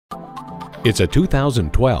It's a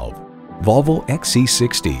 2012 Volvo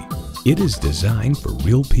XC60. It is designed for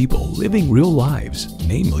real people living real lives,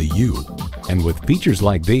 namely you. And with features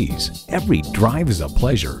like these, every drive is a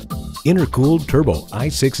pleasure. Intercooled turbo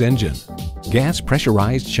I-6 engine, gas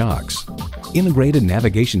pressurized shocks, integrated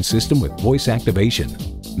navigation system with voice activation,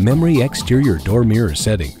 memory exterior door mirror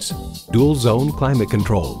settings, dual zone climate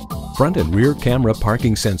control, front and rear camera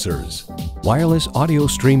parking sensors, wireless audio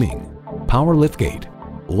streaming, power liftgate,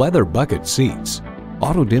 leather bucket seats,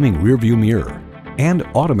 auto-dimming rearview mirror, and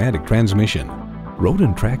automatic transmission. Road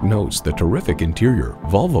 & Track notes the terrific interior,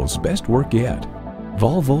 Volvo's best work yet.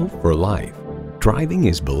 Volvo for life. Driving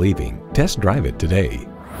is believing. Test drive it today.